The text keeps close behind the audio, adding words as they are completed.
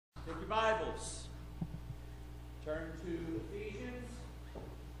your Bibles. Turn to Ephesians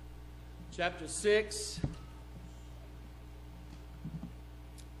chapter 6.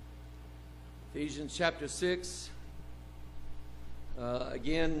 Ephesians chapter 6.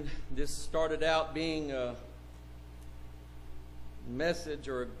 Again, this started out being a message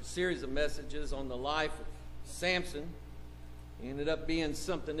or a series of messages on the life of Samson. It ended up being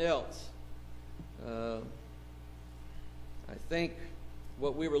something else. I think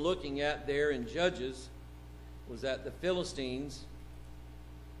what we were looking at there in Judges was that the Philistines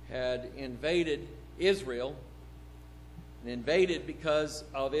had invaded Israel, and invaded because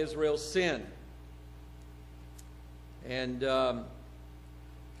of Israel's sin. And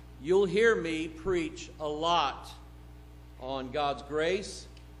you'll hear me preach a lot on God's grace,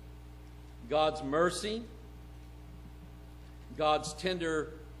 God's mercy, God's tender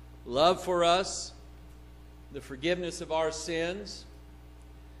love for us, the forgiveness of our sins.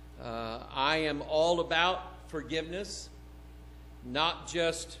 I am all about forgiveness, not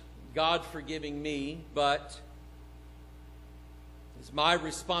just God forgiving me, but it's my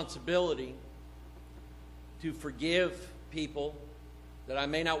responsibility to forgive people that I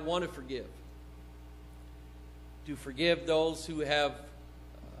may not want to forgive, to forgive those who have,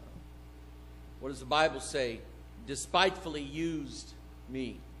 what does the Bible say, despitefully used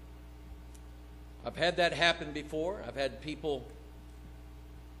me. I've had that happen before. I've had people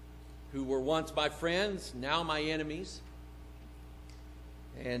who were once my friends, now my enemies.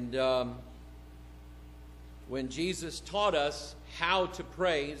 And when Jesus taught us how to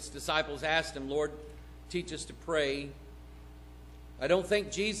pray, his disciples asked him, Lord, teach us to pray. I don't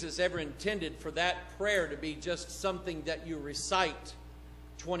think Jesus ever intended for that prayer to be just something that you recite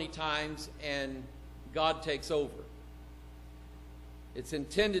 20 times and God takes over. It's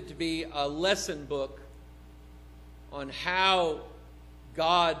intended to be a lesson book on how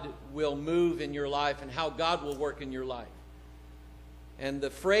God will move in your life and how God will work in your life. And the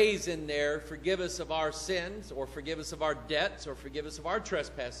phrase in there, forgive us of our sins, or forgive us of our debts, or forgive us of our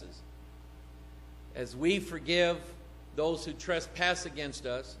trespasses, as we forgive those who trespass against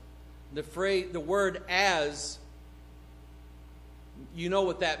us. The word as, you know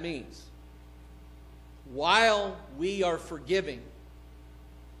what that means. While we are forgiving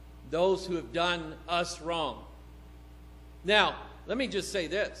those who have done us wrong. Now, let me just say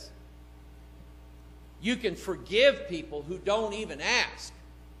this. You can forgive people who don't even ask.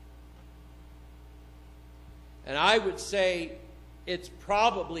 And I would say it's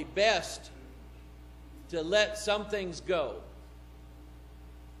probably best to let some things go,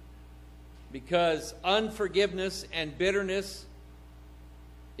 because unforgiveness and bitterness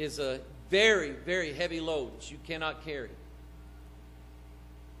is a very, very heavy load that you cannot carry.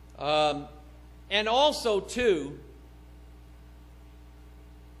 And also, too,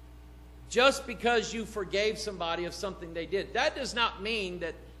 just because you forgave somebody of something they did, that does not mean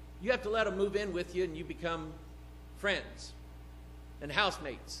that you have to let them move in with you and you become friends and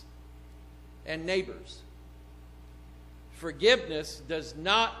housemates and neighbors. Forgiveness does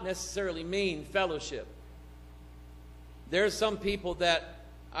not necessarily mean fellowship. There's some people that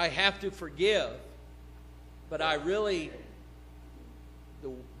I have to forgive, but I really,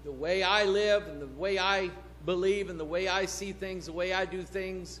 the way I live and the way I believe and the way I see things, the way I do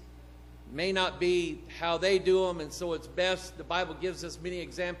things, may not be how they do them, and so it's best. The Bible gives us many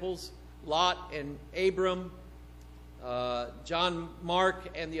examples. Lot and Abram, John Mark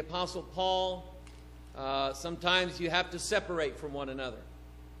and the Apostle Paul. Sometimes you have to separate from one another.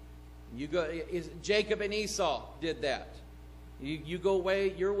 Jacob and Esau did that. You go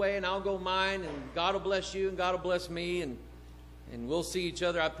your way and I'll go mine, and God will bless you and God will bless me, and we'll see each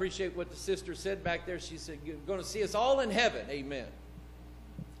other. I appreciate what the sister said back there. She said, you're going to see us all in heaven. Amen.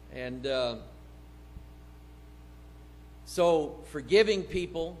 And so forgiving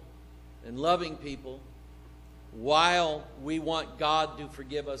people and loving people while we want God to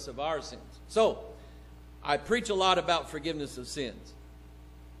forgive us of our sins. So I preach a lot about forgiveness of sins.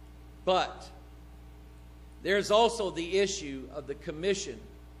 But there's also the issue of the commission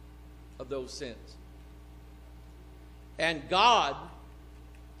of those sins. And God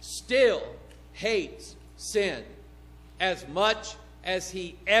still hates sin as much as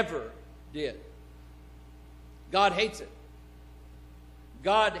he ever did. God hates it.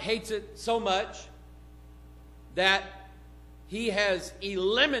 God hates it so much that he has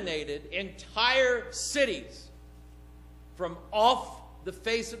eliminated entire cities from off the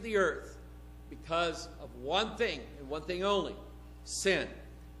face of the earth because of one thing and one thing only: sin. It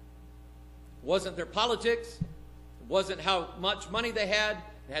wasn't their politics. It wasn't how much money they had.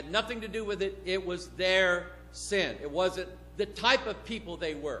 It had nothing to do with it. It was their sin. It wasn't the type of people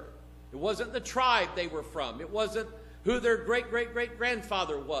they were. It wasn't the tribe they were from. It wasn't who their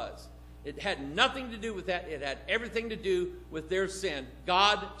great-great-great-grandfather was. It had nothing to do with that. It had everything to do with their sin.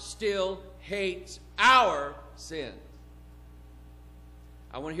 God still hates our sins.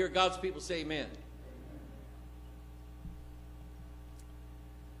 I want to hear God's people say amen.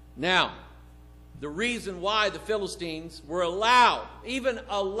 Now, the reason why the Philistines were even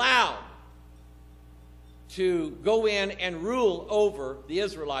allowed to go in and rule over the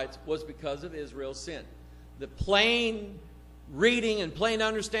Israelites was because of Israel's sin. The plain reading and plain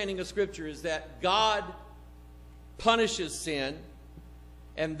understanding of Scripture is that God punishes sin,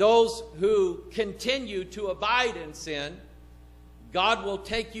 and those who continue to abide in sin, God will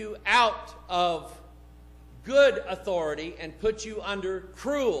take you out of good authority and put you under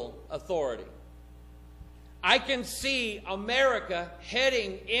cruel authority. I can see America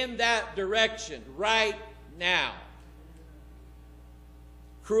heading in that direction right now.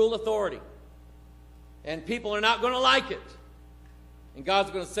 Cruel authority. And people are not going to like it. And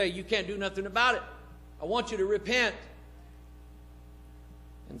God's going to say, you can't do nothing about it. I want you to repent.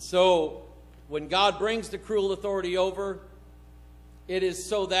 And so, when God brings the cruel authority over, it is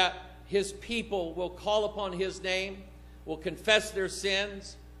so that His people will call upon His name, will confess their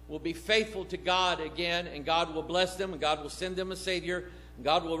sins, will be faithful to God again, and God will bless them, and God will send them a Savior, and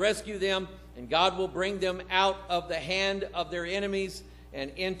God will rescue them, and God will bring them out of the hand of their enemies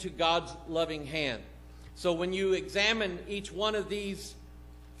and into God's loving hand. So when you examine each one of these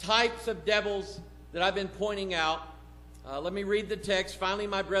types of devils that I've been pointing out, let me read the text. Finally,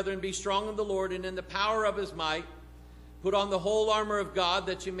 my brethren, be strong in the Lord and in the power of His might. Put on the whole armor of God,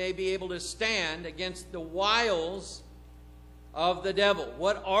 that you may be able to stand against the wiles of the devil.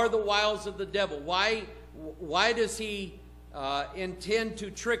 What are the wiles of the devil? Why does he intend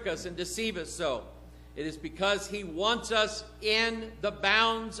to trick us and deceive us so? It is because he wants us in the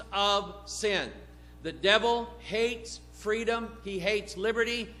bounds of sin. The devil hates freedom. He hates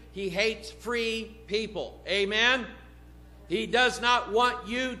liberty. He hates free people. Amen? He does not want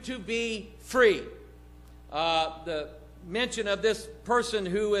you to be free. The mention of this person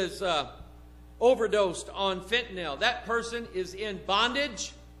who is overdosed on fentanyl. That person is in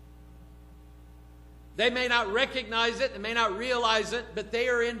bondage. They may not recognize it, they may not realize it, but they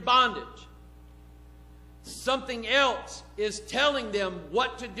are in bondage. Something else is telling them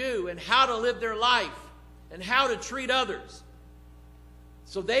what to do and how to live their life and how to treat others.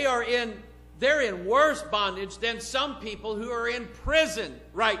 So they're in worse bondage than some people who are in prison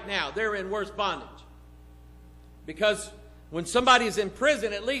right now. They're in worse bondage. Because when somebody's in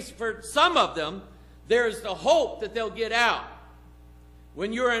prison, at least for some of them, there's the hope that they'll get out.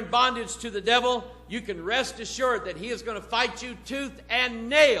 When you're in bondage to the devil, you can rest assured that he is going to fight you tooth and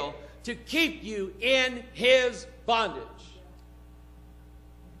nail to keep you in his bondage.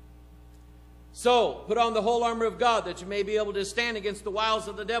 So, put on the whole armor of God, that you may be able to stand against the wiles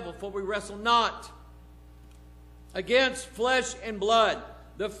of the devil, for we wrestle not against flesh and blood.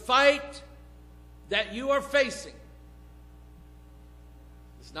 The fight that you are facing,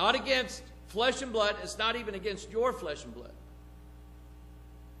 it's not against flesh and blood. It's not even against your flesh and blood.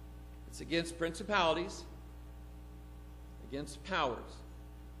 It's against principalities, against powers,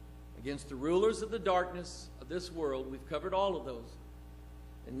 against the rulers of the darkness of this world. We've covered all of those.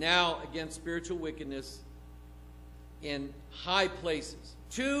 And now against spiritual wickedness in high places.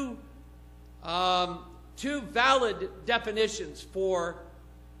 Two valid definitions for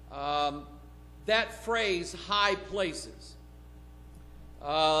that phrase, high places.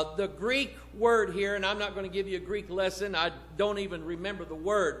 The Greek word here, and I'm not going to give you a Greek lesson. I don't even remember the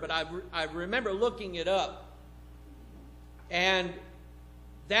word, but I remember looking it up. And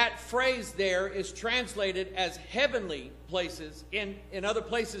that phrase there is translated as heavenly places in other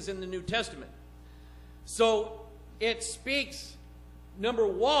places in the New Testament. So it speaks, number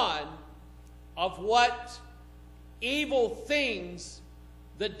one, of what evil things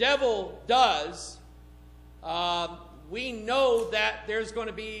the devil does. We know that there's going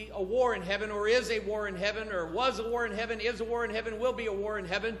to be a war in heaven, or is a war in heaven, or was a war in heaven, is a war in heaven, will be a war in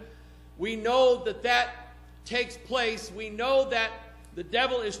heaven. We know that that takes place. We know that the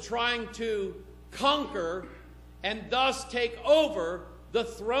devil is trying to conquer and thus take over the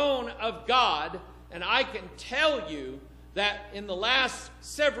throne of God. And I can tell you that in the last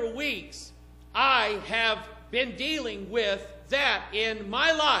several weeks, I have been dealing with that in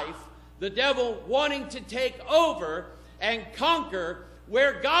my life, the devil wanting to take over and conquer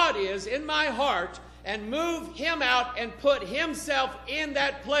where God is in my heart and move him out and put himself in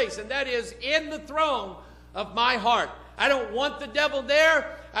that place, and that is in the throne of my heart. I don't want the devil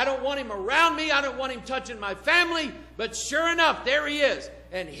there. I don't want him around me. I don't want him touching my family. But sure enough, there he is.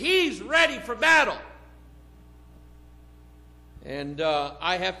 And he's ready for battle. And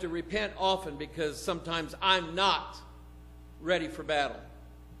I have to repent often because sometimes I'm not ready for battle.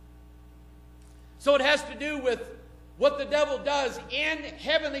 So it has to do with what the devil does in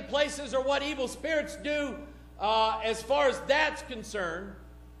heavenly places or what evil spirits do as far as that's concerned.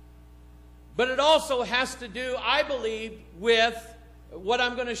 But it also has to do, I believe, with what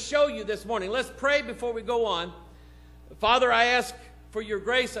I'm going to show you this morning. Let's pray before we go on. Father, I ask for your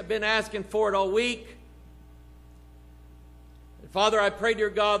grace. I've been asking for it all week. And Father, I pray, dear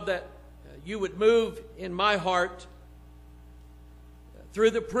God, that you would move in my heart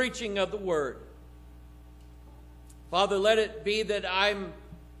through the preaching of the Word. Father, let it be that I'm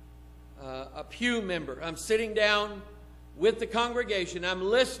a pew member. I'm sitting down with the congregation. I'm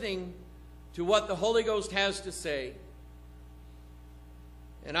listening to what the Holy Ghost has to say.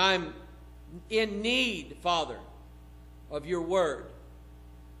 And I'm in need, Father, of your Word.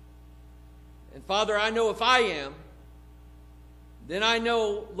 And Father, I know if I am, then I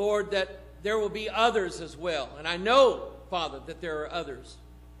know, Lord, that there will be others as well. And I know, Father, that there are others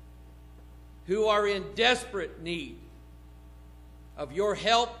who are in desperate need of your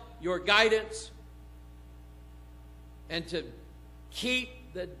help, your guidance, and to keep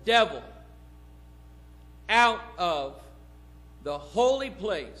the devil out of the holy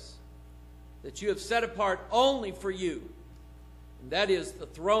place that you have set apart only for you, and that is the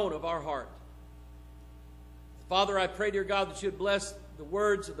throne of our heart. Father, I pray, dear God, that you would bless the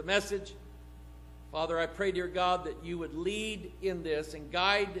words of the message. Father, I pray, dear God, that you would lead in this and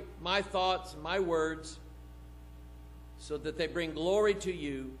guide my thoughts and my words so that they bring glory to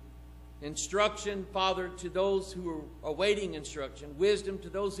you. Instruction, Father, to those who are awaiting instruction. Wisdom to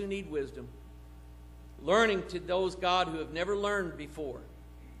those who need wisdom. Learning to those, God, who have never learned before.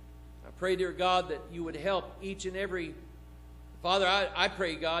 I pray, dear God, that you would help each and every... Father, I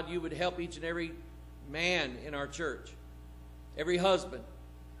pray, God, you would help each and every man in our church. Every husband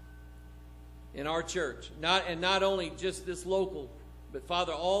in our church. Not only just this local, but,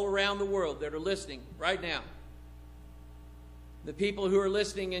 Father, all around the world that are listening right now. The people who are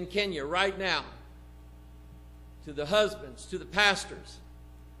listening in Kenya right now. To the husbands, to the pastors,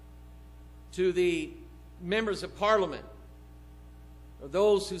 to the members of parliament, or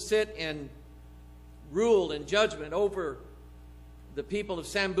those who sit and rule in judgment over the people of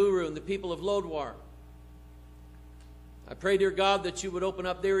Samburu and the people of Lodwar. I pray, dear God, that you would open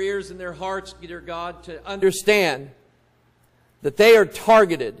up their ears and their hearts, dear God, to understand that they are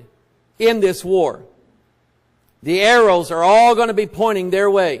targeted in this war. The arrows are all going to be pointing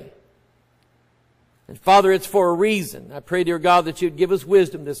their way. And Father, it's for a reason. I pray, dear God, that you'd give us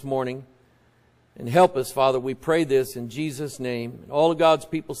wisdom this morning and help us, Father. We pray this in Jesus' name. And all of God's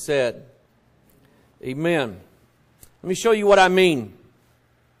people said, amen. Let me show you what I mean.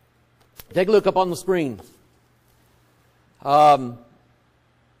 Take a look up on the screen. You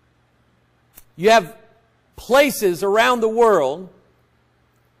have places around the world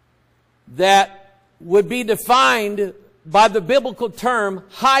that would be defined by the biblical term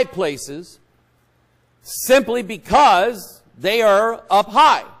high places simply because they are up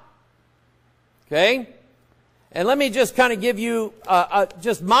high. Okay? And let me just kind of give you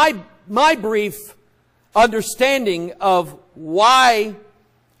just my brief understanding of why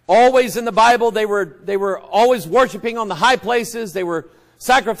always in the Bible they were always worshiping on the high places. They were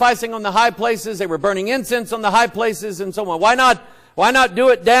sacrificing on the high places. They were burning incense on the high places and so on. Why not do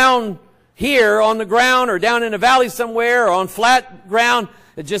it down here on the ground or down in a valley somewhere or on flat ground?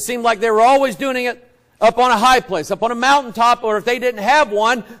 It just seemed like they were always doing it up on a high place, up on a mountaintop, or if they didn't have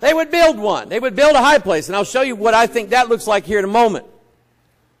one, they would build one. They would build a high place. And I'll show you what I think that looks like here in a moment.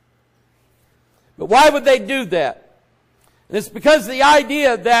 But why would they do that? And it's because the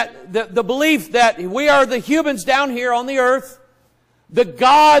idea that the belief that we are the humans down here on the earth, the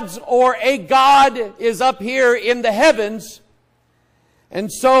gods or a god is up here in the heavens,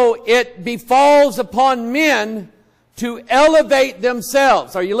 and so it befalls upon men to elevate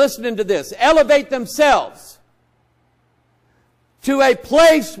themselves. Are you listening to this? Elevate themselves to a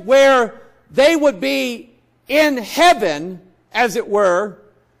place where they would be in heaven, as it were,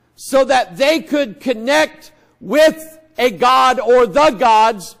 so that they could connect with a god or the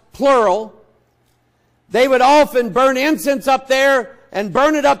gods, plural. They would often burn incense up there and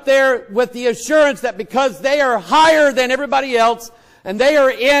burn it up there with the assurance that because they are higher than everybody else, and they are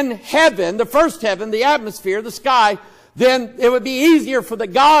in heaven, the first heaven, the atmosphere, the sky, then it would be easier for the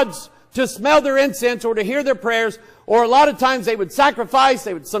gods to smell their incense or to hear their prayers. Or a lot of times they would sacrifice.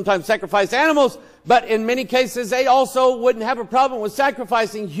 They would sometimes sacrifice animals. But in many cases they also wouldn't have a problem with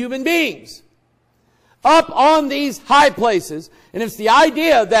sacrificing human beings. up on these high places. And it's the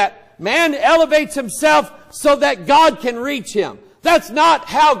idea that man elevates himself so that God can reach him. That's not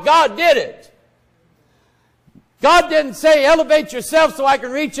how God did it. God didn't say, elevate yourself so I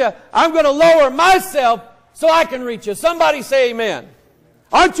can reach you. I'm going to lower myself so I can reach you. Somebody say amen.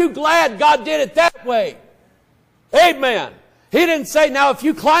 Aren't you glad God did it that way? Amen. He didn't say, now if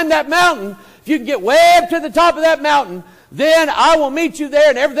you climb that mountain, if you can get way up to the top of that mountain, then I will meet you there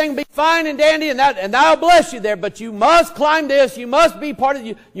and everything will be fine and dandy and I'll bless you there. But you must climb this. You must be part of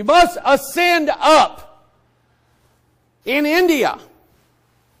you must ascend up. In India,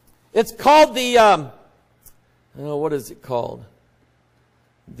 it's called the, what is it called?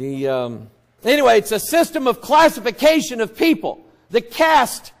 Anyway, it's a system of classification of people. The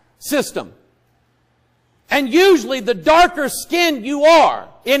caste system. And usually the darker skinned you are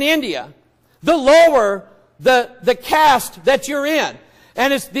in India, the lower the caste that you're in.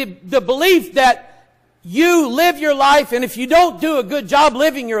 And it's the belief that you live your life, and if you don't do a good job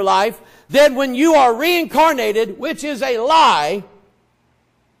living your life, then when you are reincarnated, which is a lie,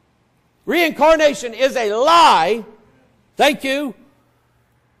 reincarnation is a lie. Thank you.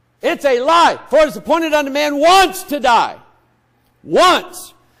 It's a lie. For it is appointed unto man once to die.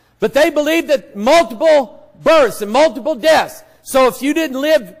 Once. But they believe that multiple births and multiple deaths. So if you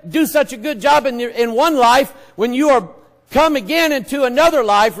didn't do such a good job in one life, when you are come again into another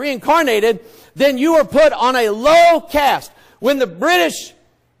life, reincarnated, then you are put on a low caste. When the British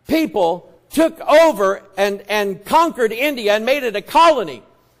people took over and conquered India and made it a colony,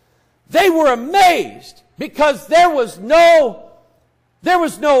 they were amazed because there was no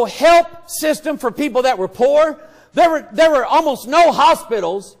help system for people that were poor. There were almost no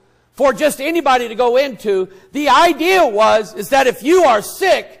hospitals for just anybody to go into. The idea is that if you are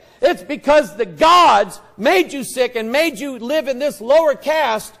sick, it's because the gods made you sick and made you live in this lower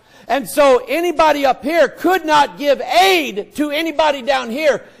caste. And so anybody up here could not give aid to anybody down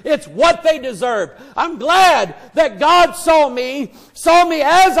here. It's what they deserved. I'm glad that God saw me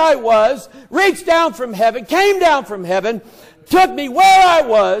as I was, reached down from heaven, came down from heaven, took me where I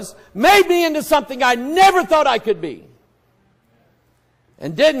was, made me into something I never thought I could be.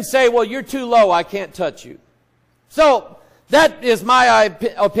 And didn't say, well, you're too low, I can't touch you. So, that is my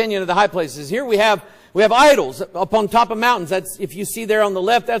opinion of the high places. Here we have idols up on top of mountains. That's, if you see there on the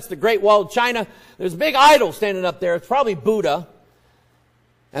left, that's the Great Wall of China. There's a big idol standing up there. It's probably Buddha.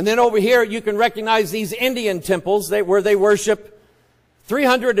 And then over here, you can recognize these Indian temples where they worship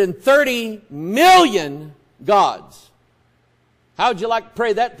 330 million gods. How would you like to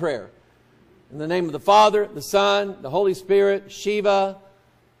pray that prayer? In the name of the Father, the Son, the Holy Spirit, Shiva,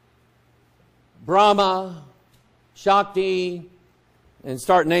 Brahma, Shakti, and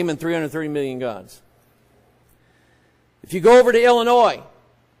start naming 330 million gods. If you go over to Illinois,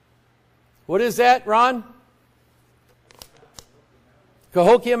 what is that, Ron?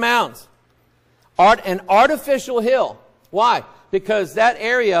 Cahokia Mountains. An artificial hill. Why? Because that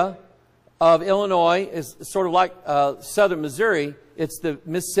area of Illinois is sort of like southern Missouri. It's the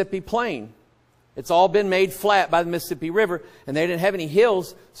Mississippi Plain. It's all been made flat by the Mississippi River, and they didn't have any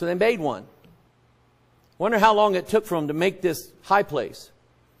hills, so they made one. Wonder how long it took for them to make this high place.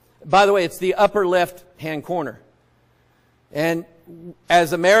 By the way, it's the upper left-hand corner. And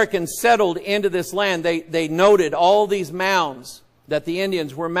as Americans settled into this land, they noted all these mounds, that the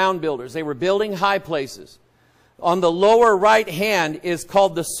Indians were mound builders. They were building high places. On the lower right hand is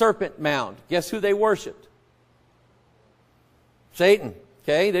called the Serpent Mound. Guess who they worshipped? Satan.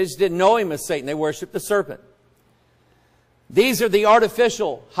 Okay, they just didn't know him as Satan. They worshipped the serpent. These are the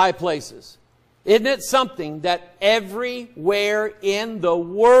artificial high places. Isn't it something that everywhere in the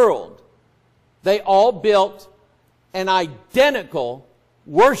world, they all built an identical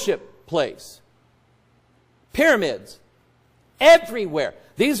worship place? Pyramids. Everywhere.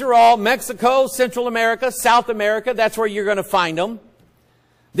 These are all Mexico, Central America, South America. That's where you're going to find them.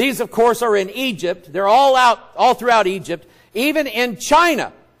 These, of course, are in Egypt. They're all throughout Egypt. Even in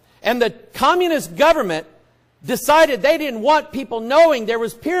China. And the communist government decided they didn't want people knowing there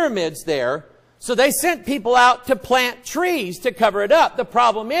was pyramids there. So they sent people out to plant trees to cover it up. The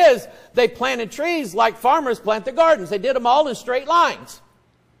problem is they planted trees like farmers plant their gardens. They did them all in straight lines.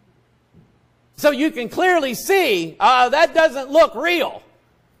 So you can clearly see that doesn't look real.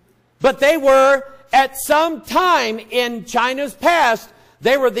 But they were, at some time in China's past,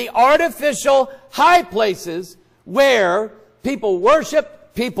 they were the artificial high places where people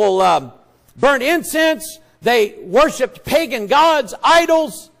worshiped, people burned incense, they worshiped pagan gods,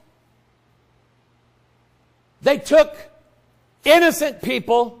 idols. They took innocent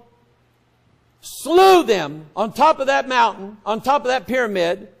people, slew them on top of that mountain, on top of that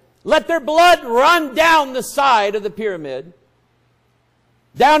pyramid, let their blood run down the side of the pyramid.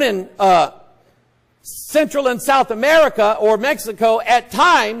 Down in Central and South America or Mexico, at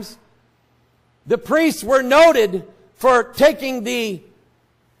times, the priests were noted for taking the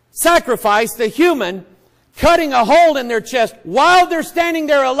sacrifice, the human, cutting a hole in their chest while they're standing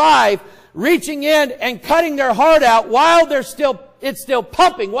there alive, reaching in and cutting their heart out while it's still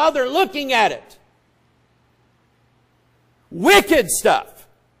pumping, while they're looking at it. Wicked stuff.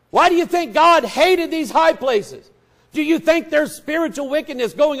 Why do you think God hated these high places? Do you think there's spiritual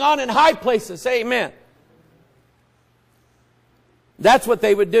wickedness going on in high places? Say amen. That's what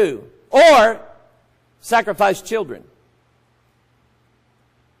they would do. Or sacrifice children.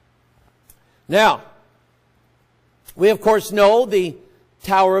 Now, we of course know the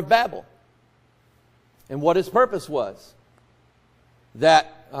Tower of Babel and what its purpose was.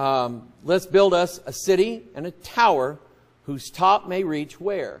 That let's build us a city and a tower whose top may reach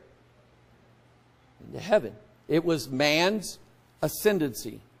where? Into heaven. It was man's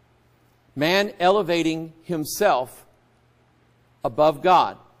ascendancy. Man elevating himself above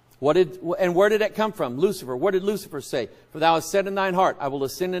God. And where did that come from? Lucifer. What did Lucifer say? For thou hast said in thine heart, I will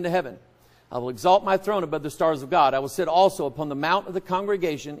ascend into heaven. I will exalt my throne above the stars of God. I will sit also upon the mount of the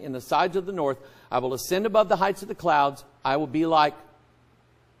congregation in the sides of the north. I will ascend above the heights of the clouds. I will be like,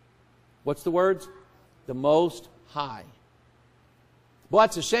 what's the words? The Most High. Well,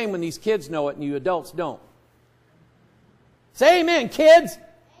 it's a shame when these kids know it and you adults don't. Say amen, kids.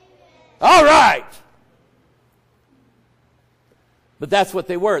 Amen. All right. But that's what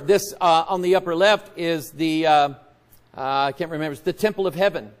they were. This on the upper left is the, I can't remember, it's the Temple of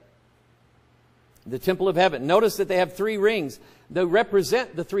Heaven. The Temple of Heaven. Notice that they have 3 rings. They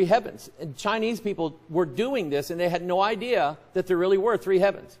represent the 3 heavens. And Chinese people were doing this and they had no idea that there really were 3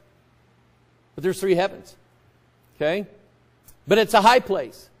 heavens. But there's 3 heavens. Okay? But it's a high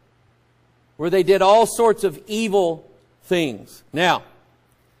place where they did all sorts of evil things. Now,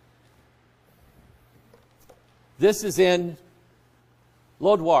 this is in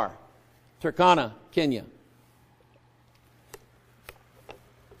Lodwar, Turkana, Kenya.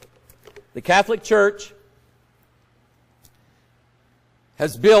 The Catholic Church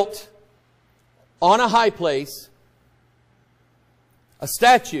has built on a high place a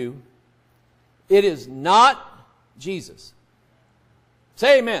statue. It is not Jesus.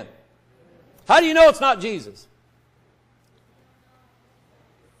 Say amen. How do you know it's not Jesus?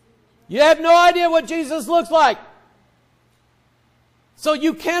 You have no idea what Jesus looks like. So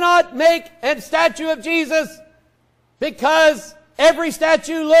you cannot make a statue of Jesus because every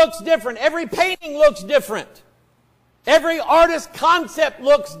statue looks different. Every painting looks different. Every artist's concept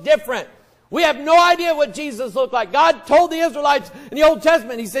looks different. We have no idea what Jesus looked like. God told the Israelites in the Old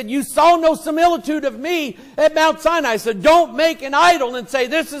Testament, He said, you saw no similitude of me at Mount Sinai. He said, don't make an idol and say,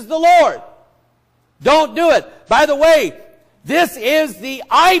 this is the Lord. Don't do it. By the way, this is the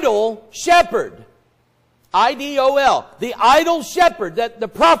idol shepherd. I-D-O-L. The idol shepherd that the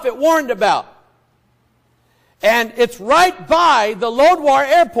prophet warned about. And it's right by the Lodwar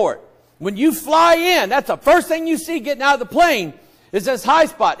airport. When you fly in, that's the first thing you see getting out of the plane is this high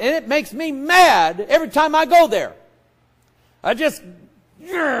spot. And it makes me mad every time I go there. I just...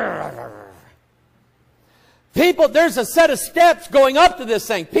 People, there's a set of steps going up to this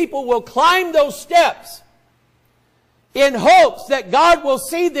thing. People will climb those steps in hopes that God will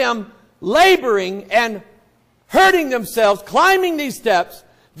see them laboring and hurting themselves, climbing these steps,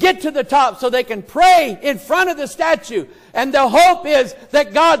 get to the top so they can pray in front of the statue. And the hope is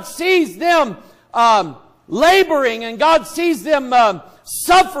that God sees them laboring and God sees them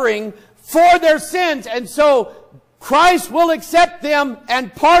suffering for their sins. And so Christ will accept them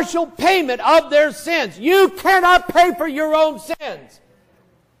and partial payment of their sins. You cannot pay for your own sins.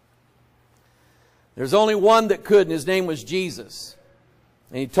 There's only one that could, and His name was Jesus.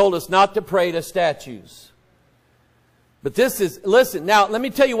 And He told us not to pray to statues. But this is, listen, now let me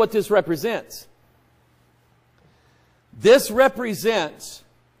tell you what this represents. This represents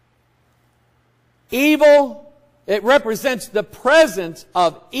evil. It represents the presence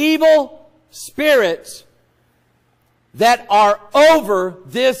of evil spirits that are over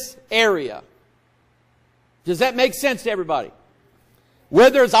this area. Does that make sense to everybody?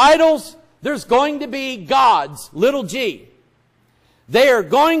 Where there's idols, there's going to be gods, little g. They are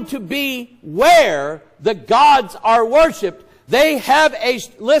going to be where the gods are worshipped. They have a,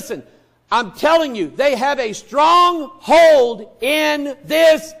 listen, I'm telling you, they have a strong hold in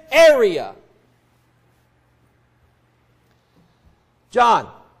this area. John,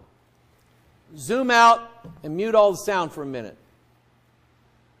 zoom out and mute all the sound for a minute.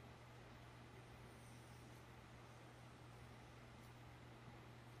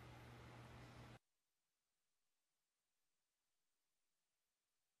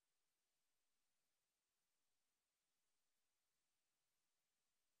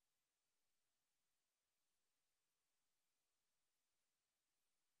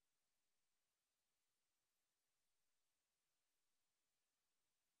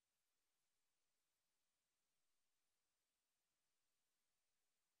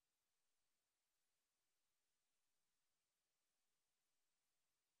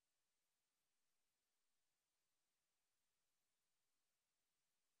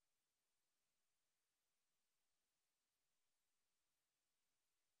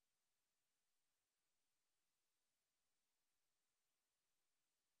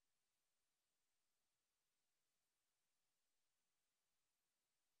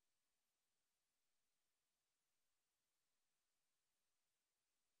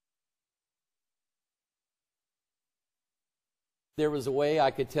 there was a way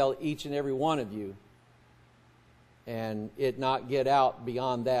I could tell each and every one of you and it not get out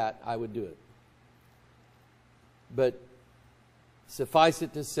beyond that, I would do it. But suffice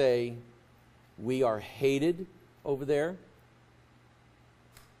it to say, we are hated over there,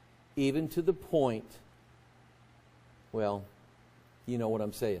 even to the point, well, you know what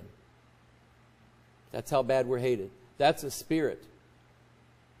I'm saying. That's how bad we're hated. That's a spirit.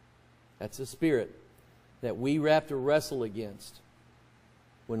 That's a spirit that we have to wrestle against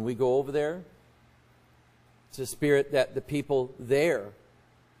when we go over there. It's a spirit that the people there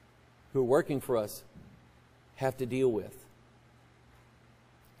who are working for us have to deal with.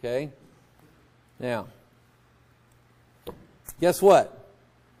 Okay? Now, guess what?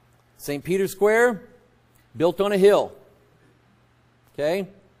 St. Peter's Square, built on a hill. Okay?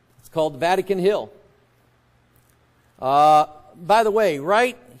 It's called the Vatican Hill. By the way,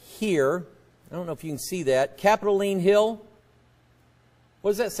 right here, I don't know if you can see that, Capitoline Hill.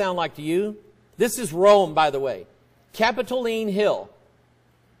 What does that sound like to you? This is Rome, by the way. Capitoline Hill.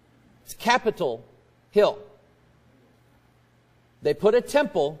 It's Capitol Hill. They put a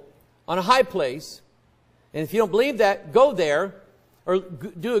temple on a high place, and if you don't believe that, go there or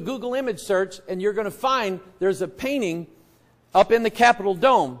do a Google image search, and you're going to find there's a painting up in the Capitol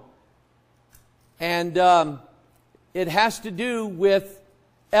Dome, and it has to do with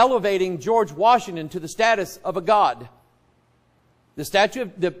elevating George Washington to the status of a god. The statue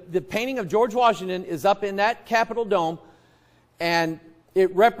of the painting of George Washington is up in that Capitol Dome, and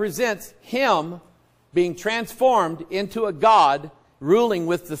it represents him being transformed into a god, ruling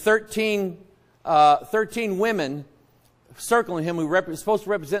with the 13 women circling him, who is supposed to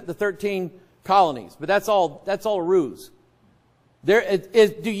represent the 13 colonies. But that's all a ruse.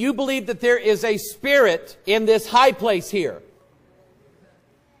 Do you believe that there is a spirit in this high place here?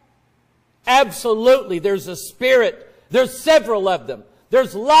 Absolutely, there's a spirit. There's several of them.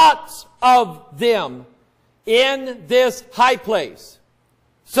 There's lots of them in this high place.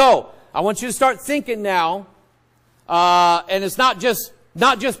 So, I want you to start thinking now, and it's not just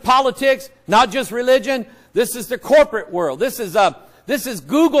politics, not just religion. This is the corporate world. This is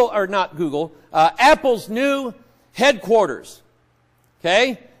Google, or not Google, Apple's new headquarters.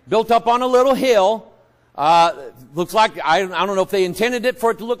 Okay? Built up on a little hill. Looks like, I don't know if they intended it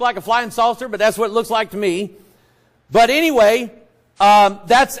for it to look like a flying saucer, but that's what it looks like to me. But anyway,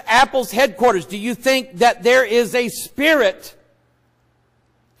 that's Apple's headquarters. Do you think that there is a spirit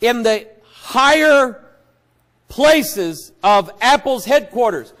in the higher places of Apple's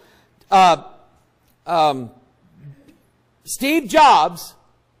headquarters? Steve Jobs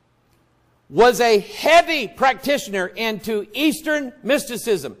was a heavy practitioner into Eastern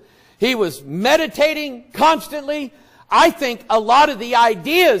mysticism. He was meditating constantly. I think a lot of the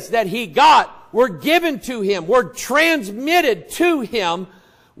ideas that he got were given to him, were transmitted to him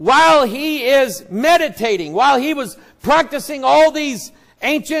while he is meditating, while he was practicing all these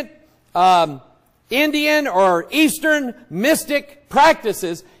ancient Indian or Eastern mystic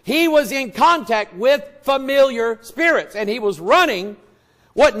practices. He was in contact with familiar spirits, and he was running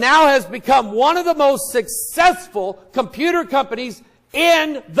what now has become one of the most successful computer companies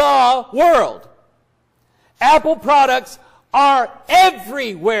in the world. Apple products are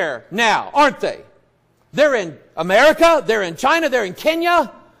everywhere now, aren't they? They're in America, they're in China, they're in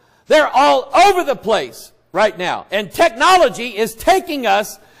Kenya. They're all over the place right now. And technology is taking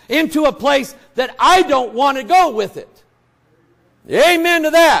us into a place that I don't want to go with it. Amen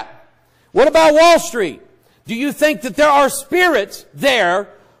to that. What about Wall Street? Do you think that there are spirits there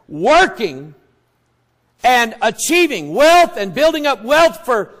working and achieving wealth and building up wealth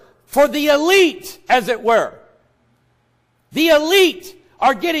for the elite, as it were? The elite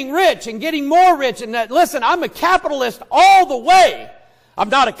are getting rich and getting more rich. And listen, I'm a capitalist all the way. I'm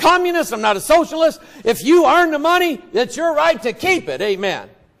not a communist. I'm not a socialist. If you earn the money, it's your right to keep it. Amen.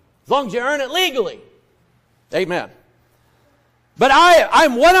 As long as you earn it legally. Amen. But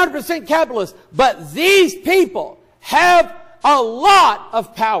I'm 100% capitalist. But these people have a lot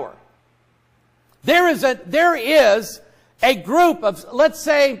of power. There is a group of, let's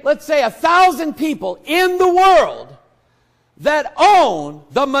say 1,000 people in the world that own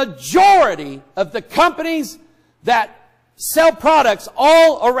the majority of the companies that sell products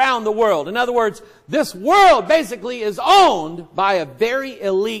all around the world. In other words, this world basically is owned by a very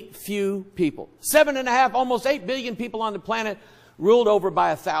elite few people. 7.5, almost 8 billion people on the planet, ruled over by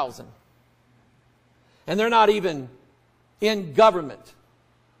 1,000. And they're not even in government.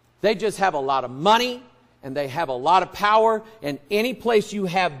 They just have a lot of money, and they have a lot of power, and any place you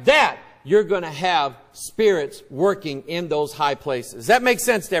have that, you're going to have spirits working in those high places. That makes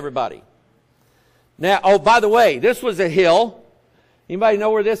sense to everybody. Now, oh, by the way, this was a hill Anybody know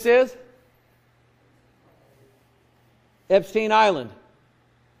where this is? Epstein Island.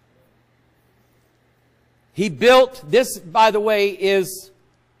 He built, this, by the way, is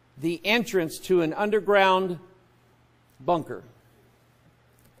the entrance to an underground bunker.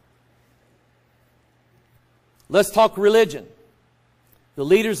 Let's talk religion. The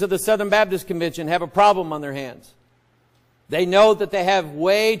leaders of the Southern Baptist Convention have a problem on their hands. They know that they have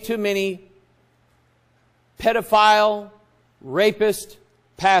way too many pedophile, rapist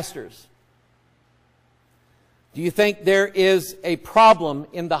pastors. Do you think there is a problem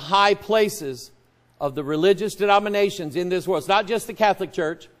in the high places of the religious denominations in this world? It's not just the Catholic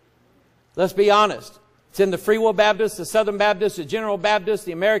Church. Let's be honest. It's in the Free Will Baptist, the Southern Baptist, the General Baptist,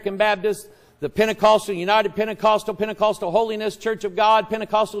 the American Baptist, the Pentecostal, United Pentecostal, Pentecostal Holiness, Church of God,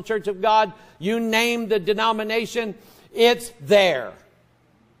 Pentecostal Church of God. You name the denomination, it's there.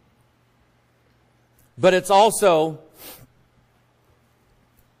 But it's also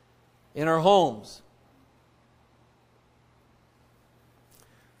in our homes.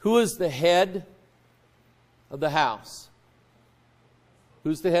 Who is the head of the house?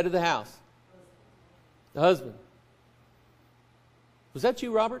 Who's the head of the house? The husband. Was that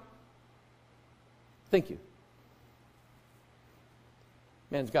you, Robert? Thank you.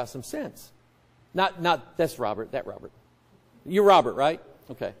 Man's got some sense. Not that's Robert, that Robert. You're Robert, right?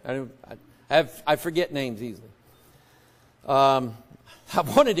 Okay. I forget names easily. I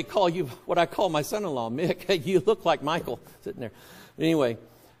wanted to call you what I call my son-in-law, Mick. You look like Michael sitting there. But anyway,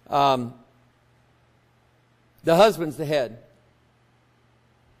 the husband's the head.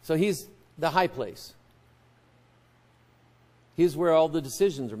 So he's the high place. He's where all the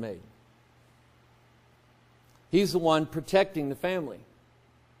decisions are made. He's the one protecting the family.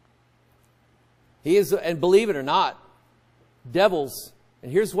 He is, and believe it or not, devils,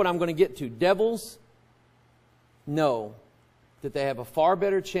 and here's what I'm going to get to. Devils know that they have a far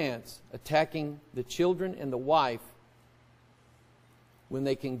better chance attacking the children and the wife when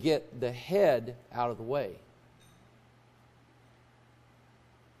they can get the head out of the way.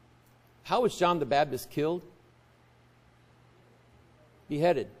 How was John the Baptist killed?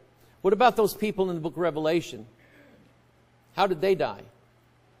 Beheaded. What about those people in the book of Revelation? How did they die?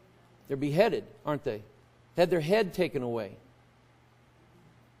 They're beheaded, aren't they? They had their head taken away.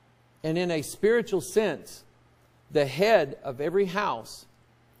 And in a spiritual sense, the head of every house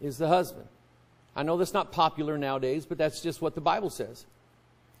is the husband. I know that's not popular nowadays, but that's just what the Bible says.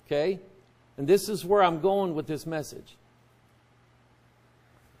 Okay? And this is where I'm going with this message.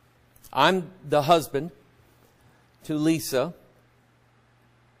 I'm the husband to Lisa,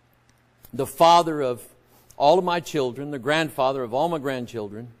 the father of all of my children, the grandfather of all my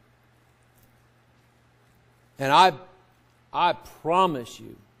grandchildren. And I promise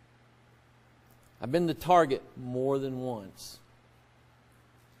you, I've been the target more than once.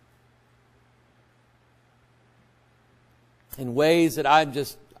 In ways that I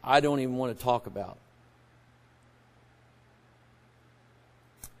don't even want to talk about.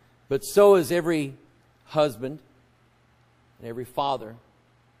 But so is every husband and every father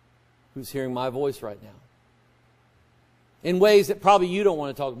who's hearing my voice right now. In ways that probably you don't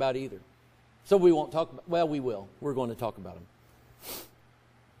want to talk about either. So we won't talk about, well, we will. We're going to talk about them.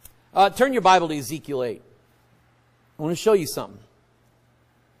 Turn your Bible to Ezekiel 8. I want to show you something.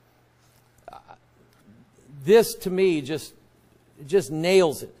 This to me just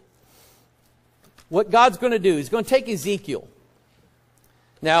nails it. What God's going to do, He's going to take Ezekiel.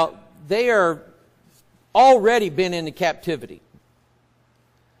 Now, they are already been into captivity.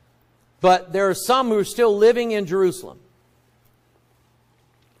 But there are some who are still living in Jerusalem.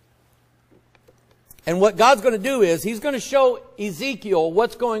 And what God's going to do is, He's going to show Ezekiel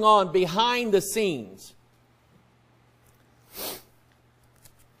what's going on behind the scenes.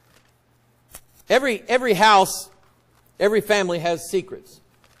 Every house, every family has secrets.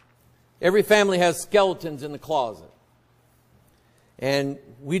 Every family has skeletons in the closet. And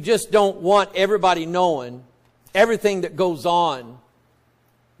we just don't want everybody knowing everything that goes on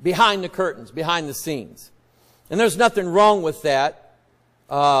behind the curtains, behind the scenes. And there's nothing wrong with that.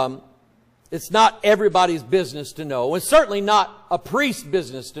 It's not everybody's business to know. It's certainly not a priest's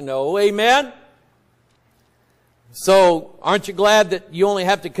business to know. Amen? So, aren't you glad that you only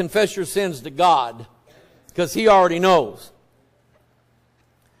have to confess your sins to God? Because He already knows.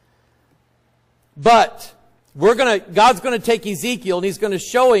 But God's going to take Ezekiel and He's going to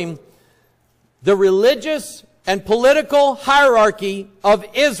show him the religious and political hierarchy of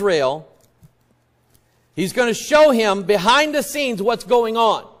Israel. He's going to show him behind the scenes what's going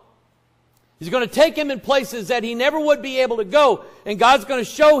on. He's going to take him in places that he never would be able to go. And God's going to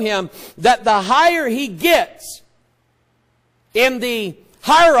show him that the higher he gets, in the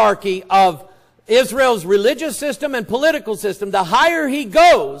hierarchy of Israel's religious system and political system, the higher he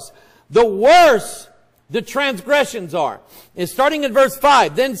goes, the worse the transgressions are. It's starting in verse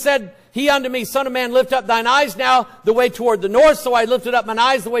 5. Then said he unto me, Son of man, lift up thine eyes now the way toward the north. So I lifted up mine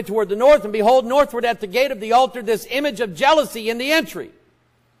eyes the way toward the north, and behold, northward at the gate of the altar, this image of jealousy in the entry.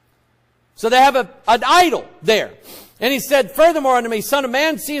 So they have an idol there. And he said, furthermore unto me, Son of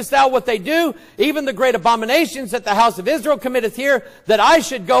man, seest thou what they do, even the great abominations that the house of Israel committeth here, that I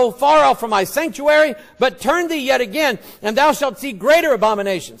should go far off from my sanctuary, but turn thee yet again, and thou shalt see greater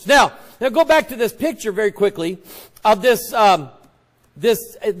abominations. Now go back to this picture very quickly of this idol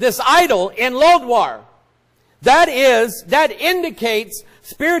in Lodwar. That indicates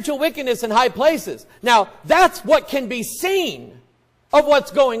spiritual wickedness in high places. Now, that's what can be seen of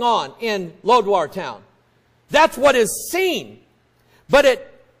what's going on in Lodwar town. That's what is seen.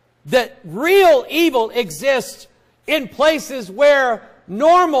 But that real evil exists in places where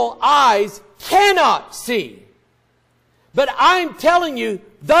normal eyes cannot see. But I'm telling you,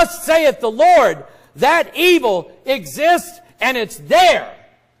 thus saith the Lord, that evil exists and it's there.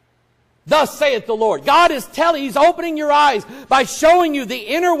 Thus saith the Lord. God is telling, He's opening your eyes by showing you the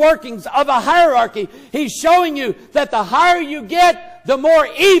inner workings of a hierarchy. He's showing you that the higher you get, the more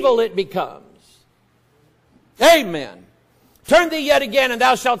evil it becomes. Amen. Turn thee yet again, and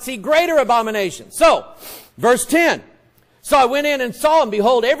thou shalt see greater abominations. So, verse 10. So I went in and saw, and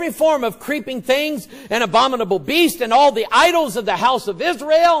behold, every form of creeping things, and abominable beast, and all the idols of the house of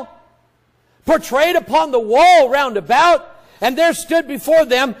Israel, portrayed upon the wall round about, and there stood before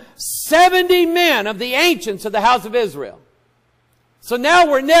them 70 men of the ancients of the house of Israel. So now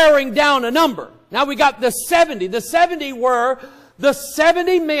we're narrowing down a number. Now we got the 70. The 70 were the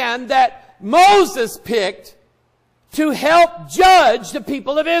 70 men that Moses picked to help judge the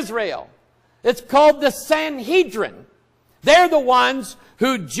people of Israel. It's called the Sanhedrin. They're the ones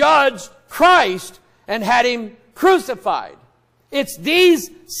who judged Christ and had Him crucified. It's these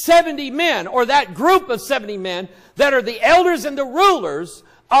 70 men, or that group of 70 men, that are the elders and the rulers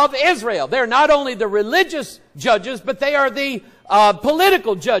of Israel. They're not only the religious judges, but they are the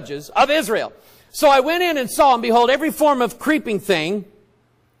political judges of Israel. So I went in and saw, and behold, every form of creeping thing.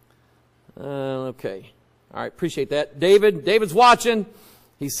 Okay. All right, appreciate that. David's watching.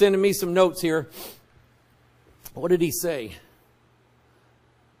 He's sending me some notes here. What did he say?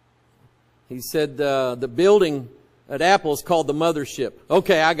 He said the building at Apple is called the mothership.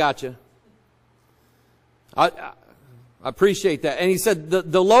 Okay, I got you. I appreciate that. And he said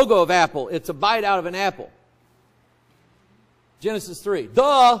the logo of Apple, it's a bite out of an apple. Genesis 3. Duh!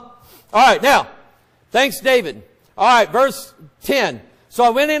 All right, now, thanks, David. All right, verse 10. So I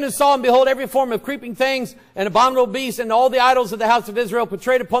went in and saw, and behold, every form of creeping things, and abominable beasts, and all the idols of the house of Israel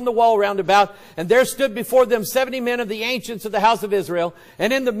portrayed upon the wall round about. And there stood before them 70 men of the ancients of the house of Israel.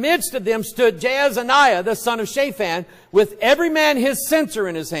 And in the midst of them stood Jaazaniah, the son of Shaphan, with every man his censer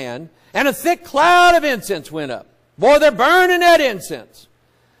in his hand. And a thick cloud of incense went up. Boy, they're burning that incense.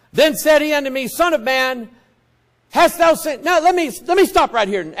 Then said he unto me, Son of man, hast thou seen... Now, let me stop right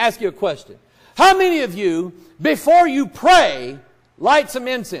here and ask you a question. How many of you, before you pray, light some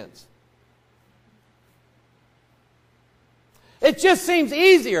incense? It just seems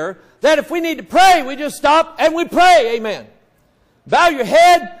easier that if we need to pray, we just stop and we pray. Amen. Bow your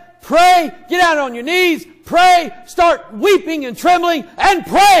head, pray, get out on your knees, pray, start weeping and trembling and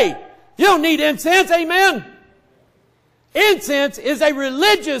pray. You don't need incense. Amen. Incense is a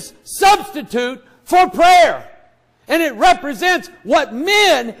religious substitute for prayer. And it represents what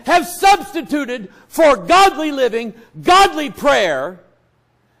men have substituted for godly living, godly prayer,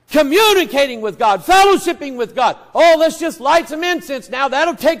 communicating with God, fellowshipping with God. Oh, let's just light some incense now.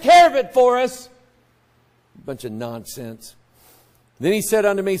 That'll take care of it for us. Bunch of nonsense. Then he said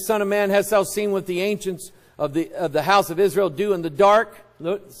unto me, Son of man, hast thou seen what the ancients of the house of Israel do in the dark?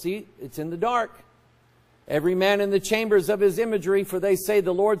 Look, see, it's in the dark. Every man in the chambers of his imagery, for they say,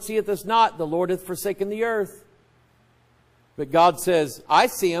 the Lord seeth us not, the Lord hath forsaken the earth. But God says, I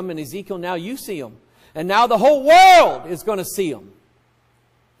see them, and Ezekiel, now you see them. And now the whole world is going to see them.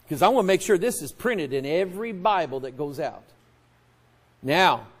 Because I want to make sure this is printed in every Bible that goes out.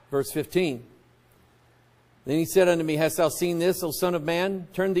 Now, verse 15. Then he said unto me, Hast thou seen this, O son of man?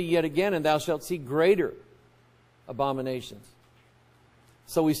 Turn thee yet again, and thou shalt see greater abominations.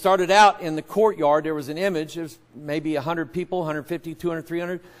 So we started out in the courtyard. There was an image. There's maybe 100 people, 150, 200,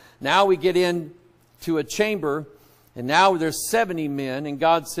 300. Now we get into a chamber. And now there's 70 men, and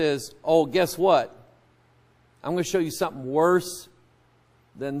God says, oh, guess what? I'm going to show you something worse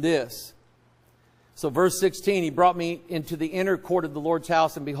than this. So verse 16, he brought me into the inner court of the Lord's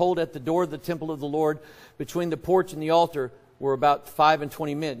house, and behold, at the door of the temple of the Lord, between the porch and the altar, were about 5 and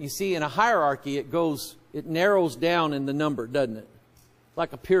 20 men. You see, in a hierarchy, it narrows down in the number, doesn't it?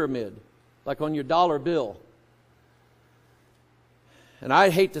 Like a pyramid, like on your dollar bill. And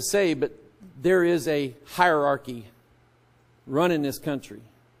I hate to say, but there is a hierarchy running this country.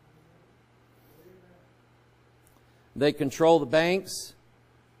 They control the banks.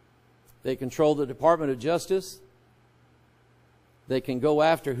 They control the Department of Justice. They can go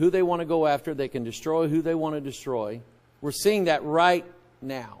after who they want to go after. They can destroy who they want to destroy. We're seeing that right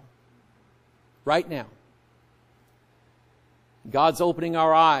now. Right now. God's opening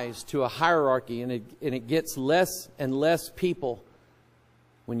our eyes to a hierarchy, and it gets less and less people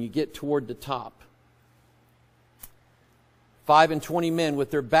when you get toward the top. 5 and 20 men with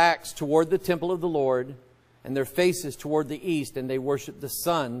their backs toward the temple of the Lord and their faces toward the east, and they worship the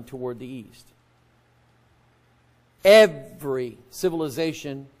sun toward the east. Every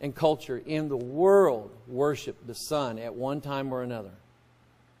civilization and culture in the world worshiped the sun at one time or another.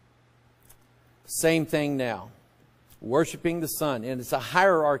 Same thing now. Worshiping the sun. And it's a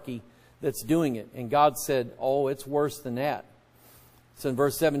hierarchy that's doing it. And God said, oh, it's worse than that. So in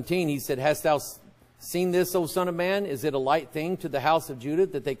verse 17, He said, hast thou seen this, O son of man? Is it a light thing to the house of Judah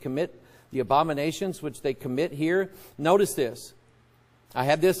that they commit the abominations which they commit here? Notice this. I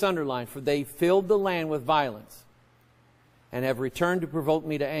have this underlined. For they filled the land with violence and have returned to provoke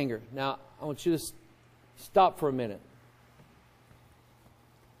me to anger. Now, I want you to stop for a minute.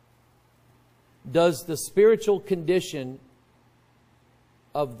 Does the spiritual condition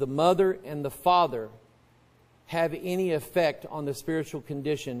of the mother and the father have any effect on the spiritual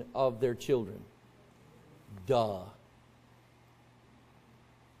condition of their children? Duh.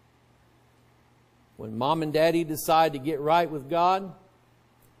 When mom and daddy decide to get right with God,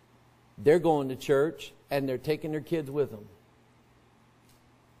 they're going to church and they're taking their kids with them.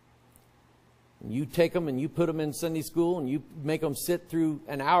 And you take them and you put them in Sunday school and you make them sit through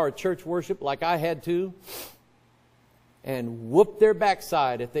an hour of church worship like I had to, and whoop their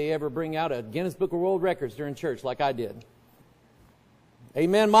backside if they ever bring out a Guinness Book of World Records during church like I did.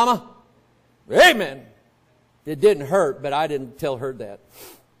 Amen, Mama? Amen. It didn't hurt, but I didn't tell her that.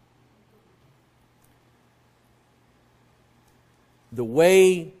 The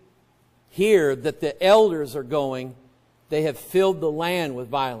way here that the elders are going, they have filled the land with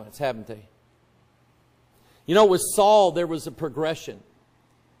violence, haven't they? You know, with Saul, there was a progression.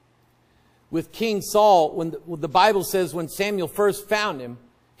 With King Saul, when the Bible says when Samuel first found him,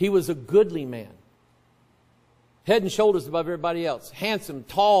 he was a goodly man. Head and shoulders above everybody else. Handsome,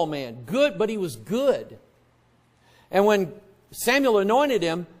 tall man. Good, but he was good. And when Samuel anointed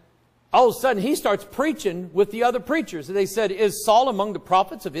him, all of a sudden he starts preaching with the other preachers. And they said, is Saul among the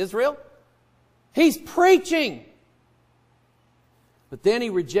prophets of Israel? He's preaching. But then he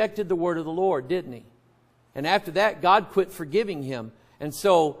rejected the word of the Lord, didn't he? And after that, God quit forgiving him. And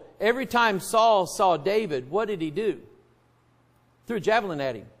so every time Saul saw David, what did he do? Threw a javelin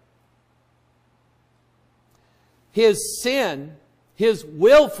at him. His sin, his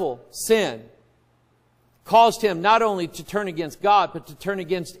willful sin, caused him not only to turn against God, but to turn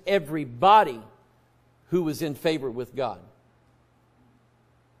against everybody who was in favor with God.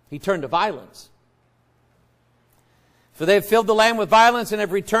 He turned to violence. For they have filled the land with violence and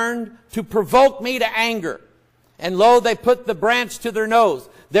have returned to provoke me to anger. And lo, they put the branch to their nose.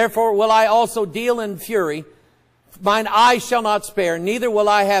 Therefore will I also deal in fury. Mine eyes shall not spare, neither will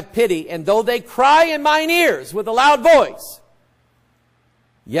I have pity. And though they cry in mine ears with a loud voice,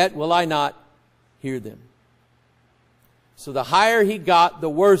 yet will I not hear them. So the higher he got, the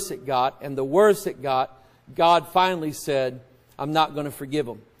worse it got. And the worse it got, God finally said, I'm not going to forgive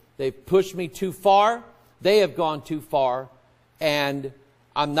them. They've pushed me too far. They have gone too far, and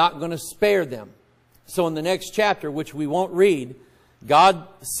I'm not going to spare them. So in the next chapter, which we won't read, God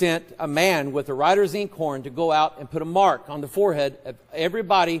sent a man with a writer's inkhorn to go out and put a mark on the forehead of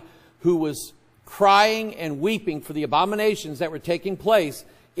everybody who was crying and weeping for the abominations that were taking place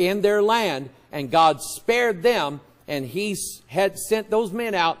in their land. And God spared them, and He had sent those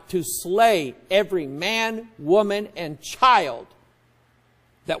men out to slay every man, woman, and child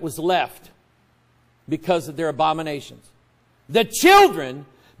that was left because of their abominations. The children,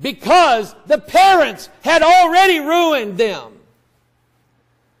 because the parents had already ruined them.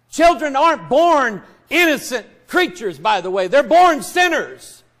 Children aren't born innocent creatures, by the way. They're born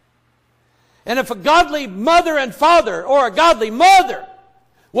sinners. And if a godly mother and father, or a godly mother,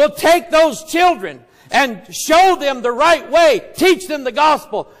 will take those children and show them the right way, teach them the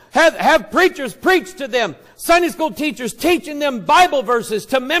gospel, have preachers preach to them, Sunday school teachers teaching them Bible verses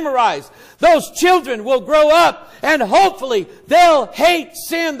to memorize, those children will grow up and hopefully they'll hate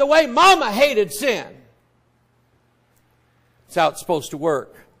sin the way Mama hated sin. It's how it's supposed to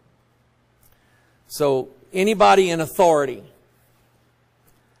work. So anybody in authority,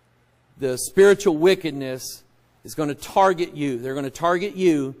 the spiritual wickedness is going to target you. They're going to target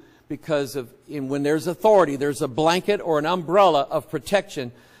you because when there's authority, there's a blanket or an umbrella of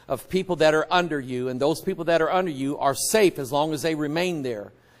protection of people that are under you. And those people that are under you are safe as long as they remain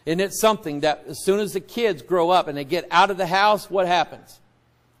there. Isn't it something that as soon as the kids grow up and they get out of the house, what happens?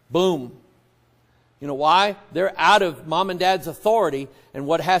 Boom. You know why? They're out of mom and dad's authority. And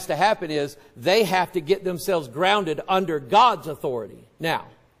what has to happen is they have to get themselves grounded under God's authority now.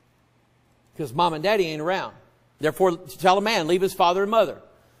 Because mom and daddy ain't around. Therefore, tell a man, leave his father and mother.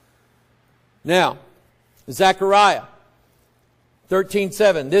 Now, Zechariah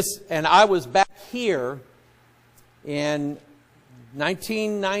 13:7. And I was back here in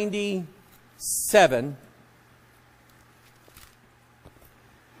 1997,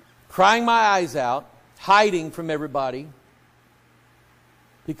 crying my eyes out, hiding from everybody,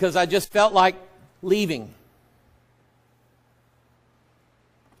 because I just felt like leaving.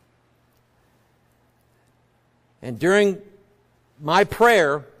 And during my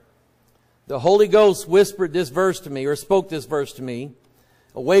prayer, the Holy Ghost whispered this verse to me, or spoke this verse to me.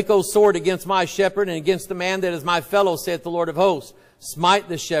 Awake, O sword, against my shepherd, and against the man that is my fellow, saith the Lord of hosts. Smite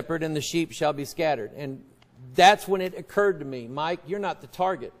the shepherd, and the sheep shall be scattered. And that's when it occurred to me, Mike, you're not the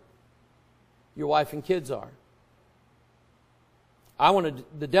target. Your wife and kids are.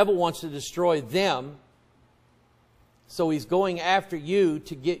 The devil wants to destroy them, so he's going after you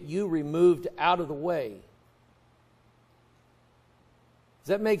to get you removed out of the way. Does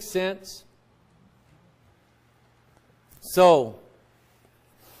that make sense? So,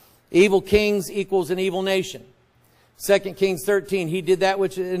 evil kings equals an evil nation. 2 Kings 13, he did that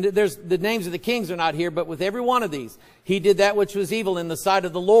which, and there's, the names of the kings are not here, but with every one of these, he did that which was evil in the sight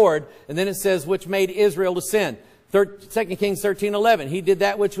of the Lord, and then it says, which made Israel to sin. 2 Kings 13:11, he did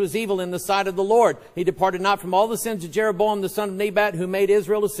that which was evil in the sight of the Lord. He departed not from all the sins of Jeroboam the son of Nebat, who made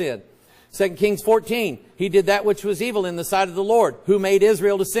Israel to sin. 2 Kings 14, he did that which was evil in the sight of the Lord, who made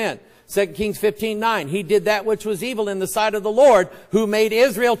Israel to sin. 2 Kings 15:9, he did that which was evil in the sight of the Lord, who made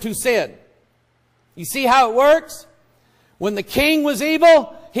Israel to sin. You see how it works? When the king was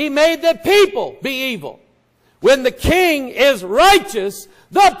evil, he made the people be evil. When the king is righteous,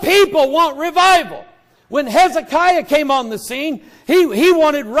 the people want revival. When Hezekiah came on the scene, he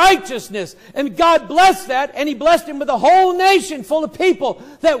wanted righteousness. And God blessed that, and he blessed him with a whole nation full of people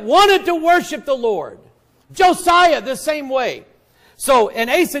that wanted to worship the Lord. Josiah, the same way. So, and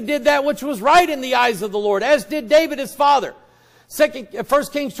Asa did that which was right in the eyes of the Lord, as did David his father.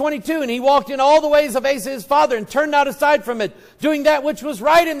 1 Kings 22, and he walked in all the ways of Asa his father, and turned not aside from it, doing that which was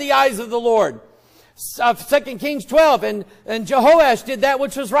right in the eyes of the Lord. 2 Kings 12, and Jehoash did that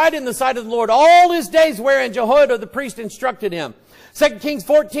which was right in the sight of the Lord all his days, wherein Jehoiada the priest instructed him. 2 Kings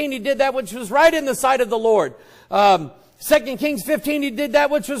 14, he did that which was right in the sight of the Lord. 2 Kings 15, he did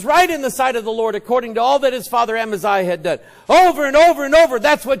that which was right in the sight of the Lord, according to all that his father Amaziah had done. Over and over and over,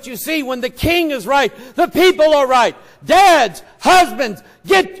 that's what you see. When the king is right, the people are right. Dads, husbands,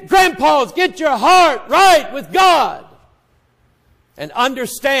 grandpas, get your heart right with God. And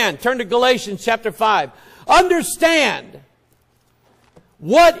understand, turn to Galatians chapter 5. Understand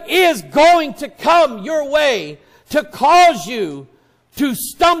what is going to come your way to cause you to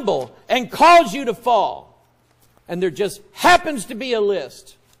stumble and cause you to fall. And there just happens to be a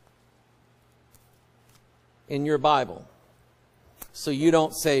list in your Bible. So you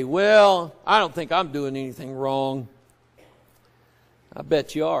don't say, well, I don't think I'm doing anything wrong. I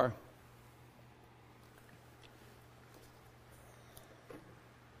bet you are.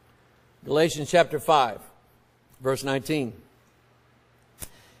 Galatians chapter 5, verse 19.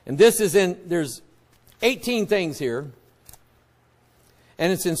 And this is there's 18 things here.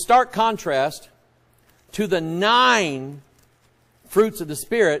 And it's in stark contrast to the 9 fruits of the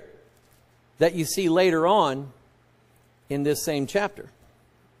Spirit that you see later on in this same chapter.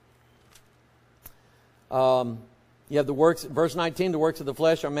 You have the works, verse 19, the works of the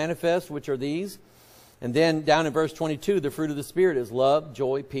flesh are manifest, which are these. And then down in verse 22, the fruit of the Spirit is love,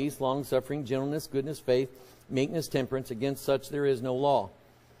 joy, peace, long-suffering, gentleness, goodness, faith, meekness, temperance. Against such there is no law.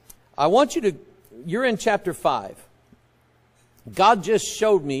 I want you to, you're in chapter 5. God just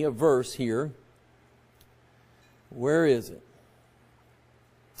showed me a verse here. Where is it?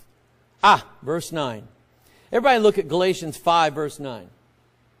 Verse 9. Everybody look at Galatians 5, verse 9.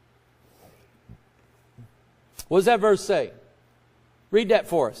 What does that verse say? Read that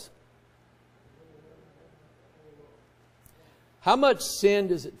for us. How much sin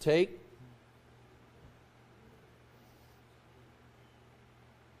does it take?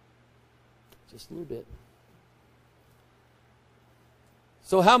 Just a little bit.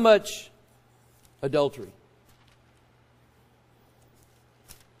 So how much adultery?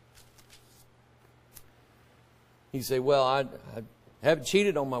 You say, well, I haven't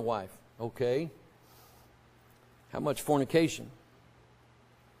cheated on my wife. Okay. How much fornication?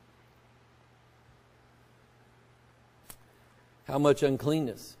 How much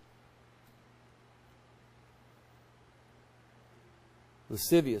uncleanness?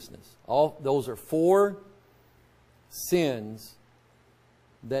 Lasciviousness. All those are 4 sins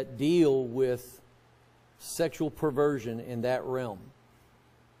that deal with sexual perversion in that realm.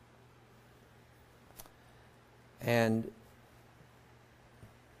 And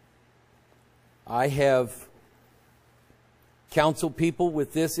I have counseled people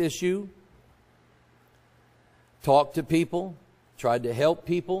with this issue, talked to people, tried to help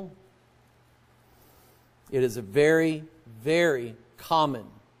people. It is a very, very common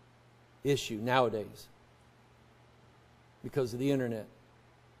issue nowadays because of the internet.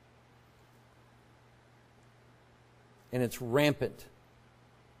 And it's rampant.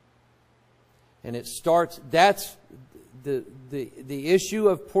 And it starts, that's the issue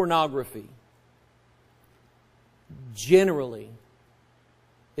of pornography generally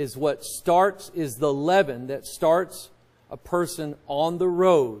is what starts, is the leaven that starts a person on the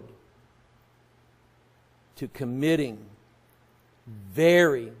road to committing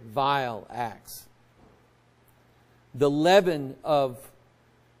very vile acts. The leaven of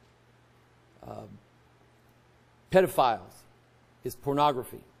pedophiles is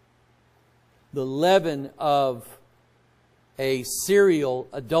pornography. The leaven of a serial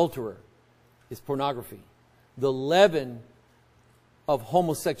adulterer is pornography. The leaven of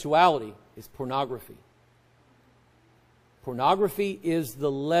homosexuality is pornography. Pornography is the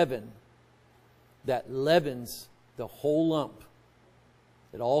leaven that leavens the whole lump.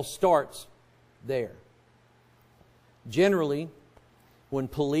 It all starts there. Generally, when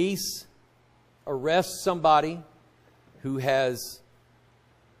police arrest somebody who has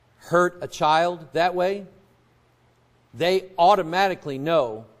hurt a child that way, they automatically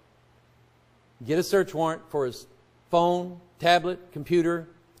know, get a search warrant for his phone, tablet, computer,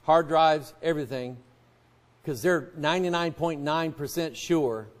 hard drives, everything, because they're 99.9%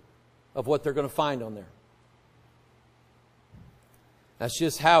 sure of what they're going to find on there. That's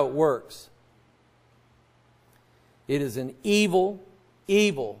just how it works. It is an evil,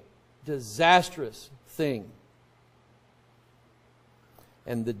 evil, disastrous thing.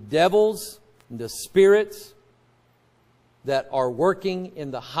 And the devils, and the spirits that are working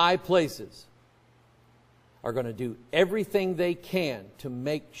in the high places are going to do everything they can to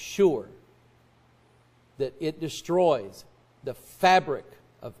make sure that it destroys the fabric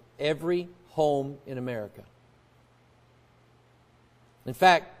of every home in America. In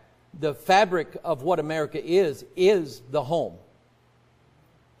fact, the fabric of what America is the home.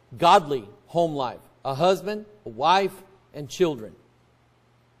 Godly home life. A husband, a wife, and children.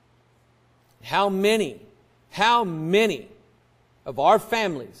 How many of our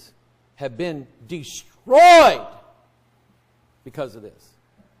families have been destroyed because of this?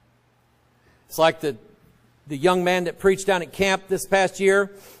 It's like the young man that preached down at camp this past year.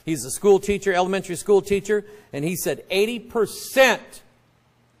 He's a school teacher, elementary school teacher, and he said 80%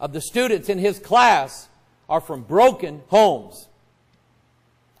 of the students in his class are from broken homes.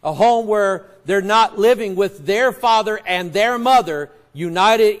 A home where they're not living with their father and their mother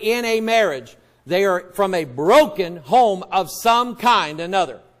united in a marriage. They are from a broken home of some kind or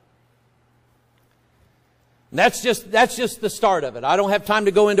another. And that's just the start of it. I don't have time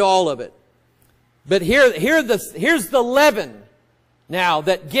to go into all of it. But here's the leaven now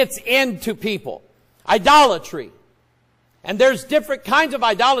that gets into people. Idolatry. And there's different kinds of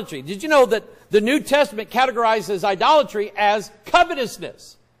idolatry. Did you know that the New Testament categorizes idolatry as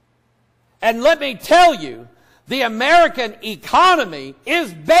covetousness? And let me tell you, the American economy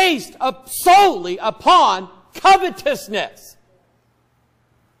is based solely upon covetousness.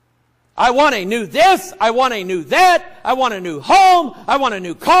 I want a new this, I want a new that, I want a new home, I want a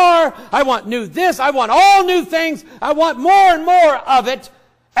new car, I want new this, I want all new things, I want more and more of it.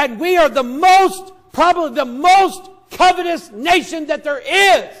 And we are probably the most covetous nation that there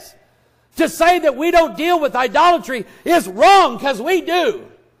is. To say that we don't deal with idolatry is wrong, because we do.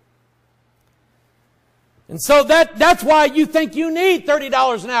 And so that's why you think you need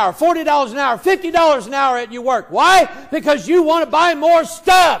 $30 an hour, $40 an hour, $50 an hour at your work. Why? Because you want to buy more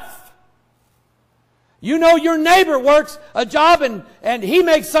stuff. You know your neighbor works a job and he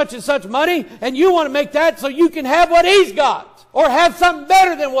makes such and such money, and you want to make that so you can have what he's got, or have something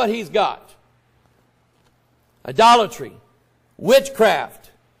better than what he's got. Idolatry,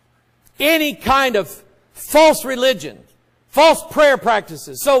 witchcraft, any kind of false religion, false prayer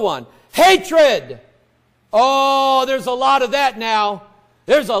practices, so on. Hatred. Oh, there's a lot of that now.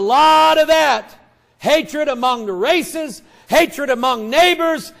 There's a lot of that. Hatred among the races, hatred among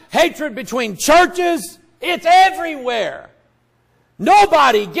neighbors, hatred between churches. It's everywhere.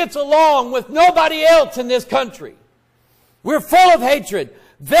 Nobody gets along with nobody else in this country. We're full of hatred,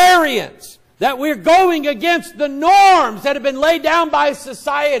 variance, that we're going against the norms that have been laid down by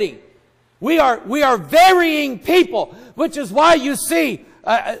society. We are varying people, which is why you see,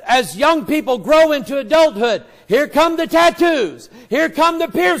 as young people grow into adulthood, here come the tattoos, here come the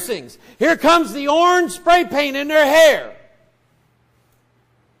piercings, here comes the orange spray paint in their hair.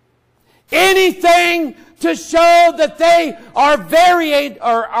 Anything to show that they are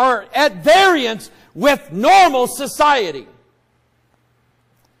at variance with normal society.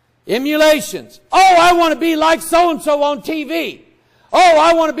 Emulations. Oh, I want to be like so-and-so on TV. Oh,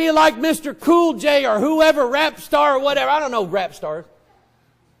 I want to be like Mr. Cool J or whoever, rap star or whatever. I don't know rap stars.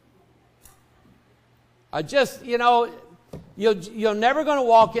 I just, you're never going to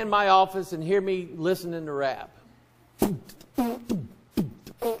walk in my office and hear me listening to rap.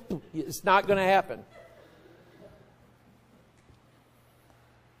 It's not going to happen.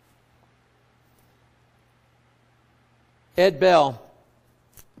 Ed Bell,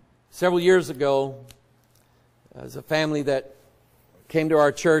 several years ago, as a family that came to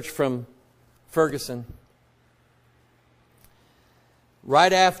our church from Ferguson,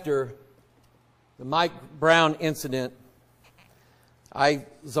 right after the Mike Brown incident, I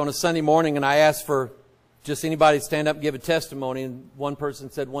was on a Sunday morning and I asked for just anybody to stand up and give a testimony, and one person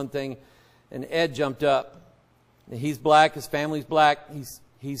said one thing, and Ed jumped up. And he's black, his family's black.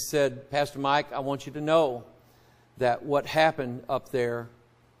 He said, Pastor Mike, I want you to know that what happened up there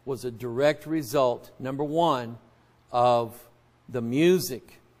was a direct result, number one, of the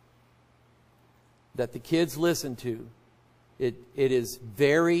music that the kids listen to. It is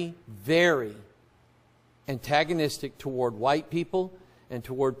very, very antagonistic toward white people and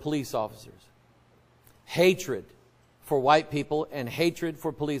toward police officers. Hatred for white people and hatred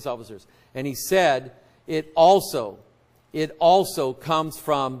for police officers. And he said it also comes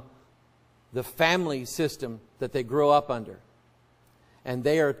from the family system that they grow up under. And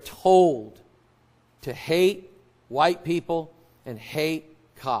they are told to hate white people and hate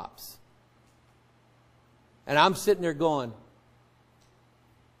cops. And I'm sitting there going,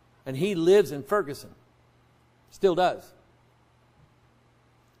 and he lives in Ferguson. Still does.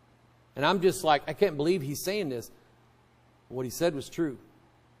 And I'm just like, I can't believe he's saying this. What he said was true.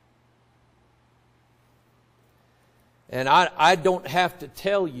 And I don't have to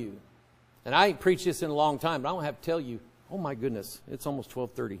tell you, and I ain't preached this in a long time, but I don't have to tell you, oh my goodness, it's almost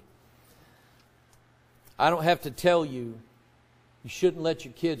 12:30. I don't have to tell you, you shouldn't let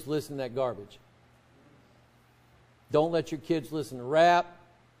your kids listen to that garbage. Don't let your kids listen to rap,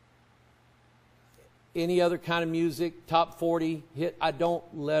 any other kind of music, top 40 hit. I don't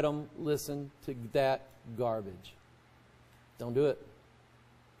let them listen to that garbage. Don't do it.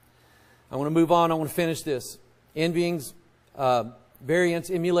 I want to move on. I want to finish this. Envyings, variance,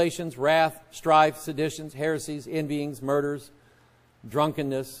 emulations, wrath, strife, seditions, heresies, envyings, murders,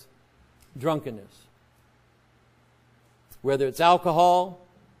 drunkenness. Whether it's alcohol,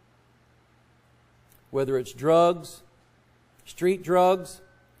 whether it's drugs, street drugs,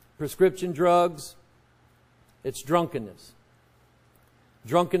 prescription drugs, it's drunkenness.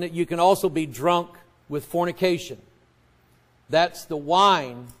 Drunkenness, you can also be drunk with fornication. That's the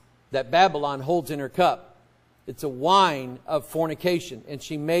wine that Babylon holds in her cup. It's a wine of fornication, and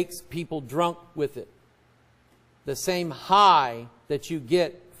she makes people drunk with it. The same high that you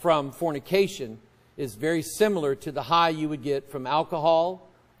get from fornication is very similar to the high you would get from alcohol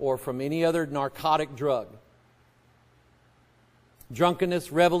or from any other narcotic drug.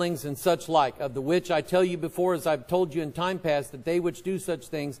 Drunkenness, revelings, and such like, of the which I tell you before, as I've told you in time past, that they which do such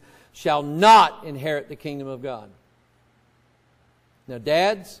things shall not inherit the kingdom of God. Now,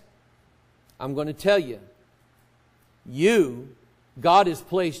 dads, I'm going to tell you, God has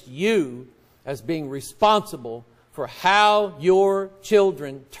placed you as being responsible for how your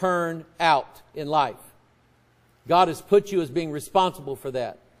children turn out in life. God has put you as being responsible for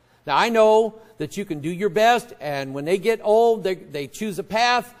that. Now, I know that you can do your best, and when they get old, they choose a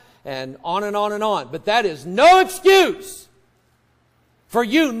path, and on and on and on. But that is no excuse for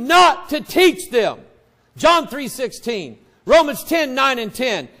you not to teach them. John 3:16, Romans 10:9 and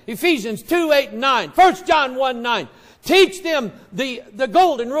 10, Ephesians 2:8 and 9, 1 John 1:9. Teach them the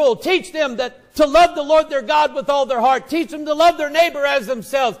golden rule. Teach them that to love the Lord their God with all their heart. Teach them to love their neighbor as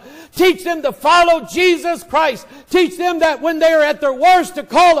themselves. Teach them to follow Jesus Christ. Teach them that when they are at their worst to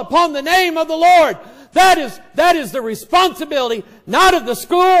call upon the name of the Lord. That is the responsibility, not of the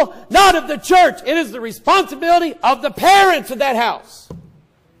school, not of the church. It is the responsibility of the parents of that house.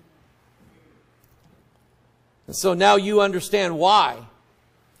 And so now you understand why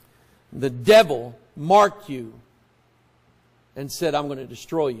the devil marked you and said, I'm going to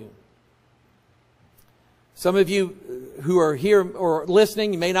destroy you. Some of you who are here or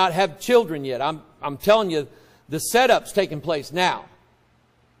listening, you may not have children yet. I'm telling you, the setup's taking place now.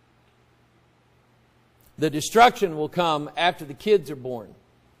 The destruction will come after the kids are born.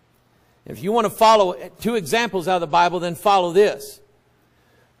 If you want to follow 2 examples out of the Bible, then follow this.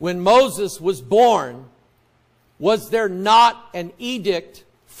 When Moses was born, was there not an edict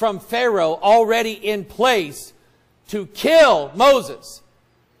from Pharaoh already in place to kill Moses?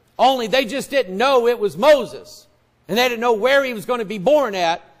 Only they just didn't know it was Moses. And they didn't know where he was going to be born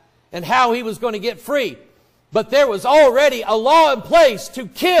at and how he was going to get free. But there was already a law in place to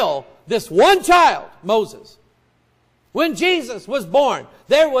kill this one child, Moses. When Jesus was born,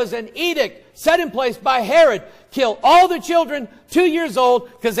 there was an edict set in place by Herod. Kill all the children 2 years old,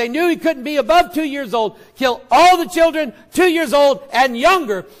 because they knew he couldn't be above 2 years old. Kill all the children 2 years old and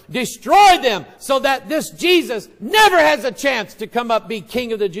younger. Destroy them so that this Jesus never has a chance to come up be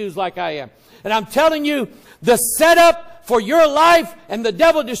king of the Jews like I am. And I'm telling you, the setup for your life and the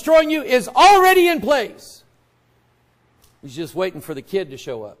devil destroying you is already in place. He's just waiting for the kid to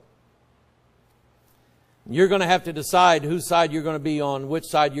show up. You're going to have to decide whose side you're going to be on, which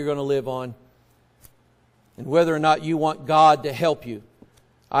side you're going to live on, and whether or not you want God to help you.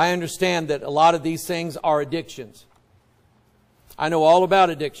 I understand that a lot of these things are addictions. I know all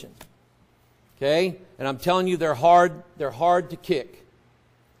about addiction. Okay? And I'm telling you, they're hard to kick.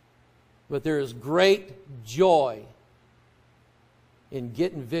 But there is great joy in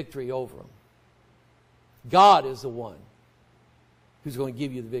getting victory over them. God is the one who's going to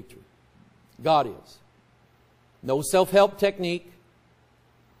give you the victory. God is. No self-help technique.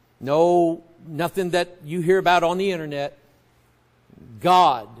 Nothing that you hear about on the internet.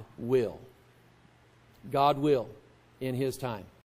 God will. God will in His time.